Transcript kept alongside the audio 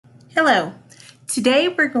Hello. Today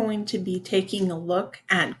we're going to be taking a look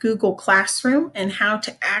at Google Classroom and how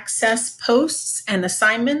to access posts and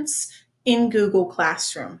assignments in Google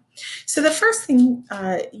Classroom. So the first thing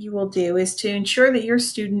you will do is to ensure that your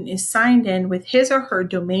student is signed in with his or her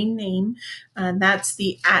domain name. That's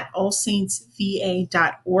the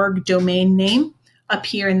 @allsaintsva.org domain name up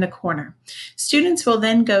here in the corner. Students will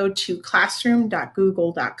then go to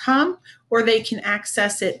classroom.google.com, or they can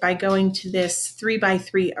access it by going to this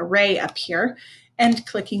 3x3 array up here and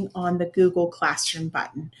clicking on the Google Classroom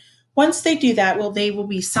button. Once they do that, they will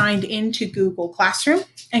be signed into Google Classroom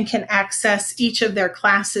and can access each of their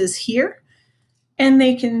classes here, and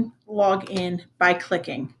they can log in by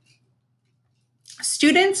clicking.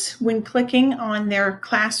 Students, when clicking on their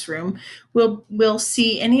classroom, will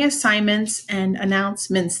see any assignments and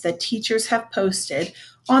announcements that teachers have posted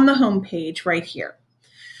on the home page right here.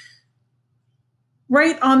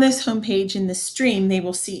 Right on this homepage in the stream, they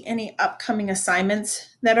will see any upcoming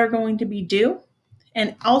assignments that are going to be due,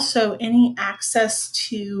 and also any access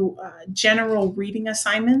to general reading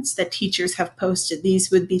assignments that teachers have posted. These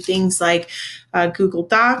would be things like Google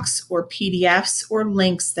Docs or PDFs or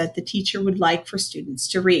links that the teacher would like for students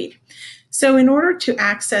to read. So in order to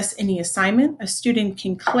access any assignment, a student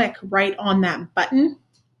can click right on that button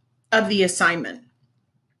of the assignment.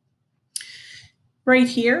 Right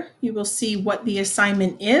here, you will see what the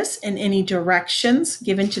assignment is and any directions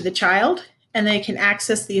given to the child, and they can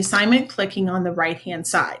access the assignment clicking on the right-hand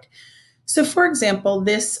side. So for example,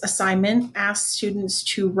 this assignment asks students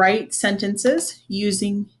to write sentences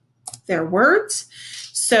using their words.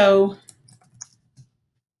 So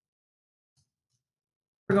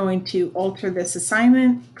we're going to alter this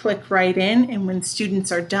assignment, click right in, and when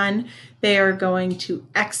students are done, they are going to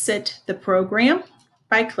exit the program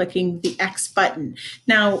by clicking the X button.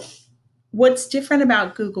 Now, what's different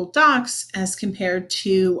about Google Docs as compared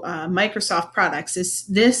to Microsoft products is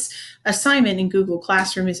this assignment in Google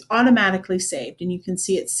Classroom is automatically saved, and you can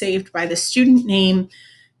see it's saved by the student name,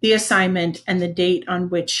 the assignment, and the date on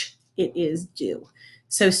which it is due.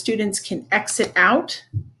 So students can exit out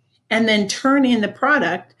and then turn in the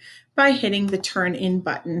product by hitting the Turn In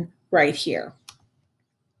button right here.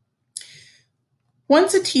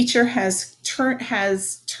 Once a teacher has turned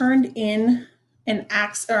in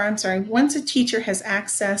once a teacher has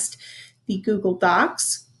accessed the Google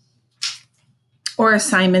Docs or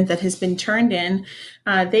assignment that has been turned in,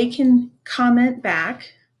 they can comment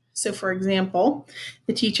back. So for example,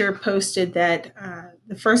 the teacher posted that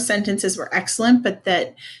the first sentences were excellent, but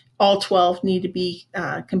that all 12 need to be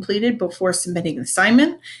completed before submitting an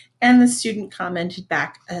assignment. And the student commented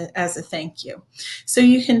back as a thank you. So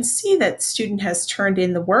you can see that student has turned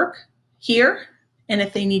in the work here. And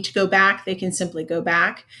if they need to go back, they can simply go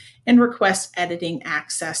back and request editing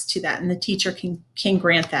access to that. And the teacher can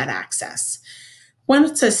grant that access.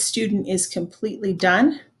 Once a student is completely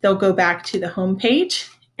done, they'll go back to the home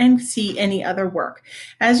page and see any other work.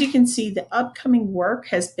 As you can see, the upcoming work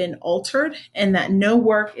has been altered and that no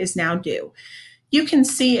work is now due. You can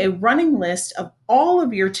see a running list of all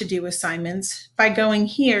of your to-do assignments by going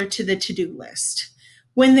here to the to-do list.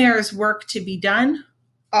 When there is work to be done,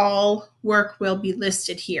 all work will be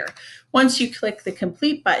listed here. Once you click the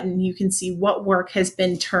complete button, you can see what work has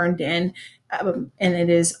been turned in, and it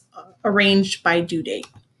is arranged by due date.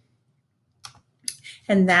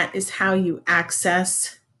 And that is how you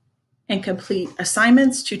access and complete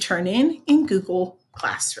assignments to turn in Google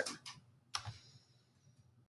Classroom.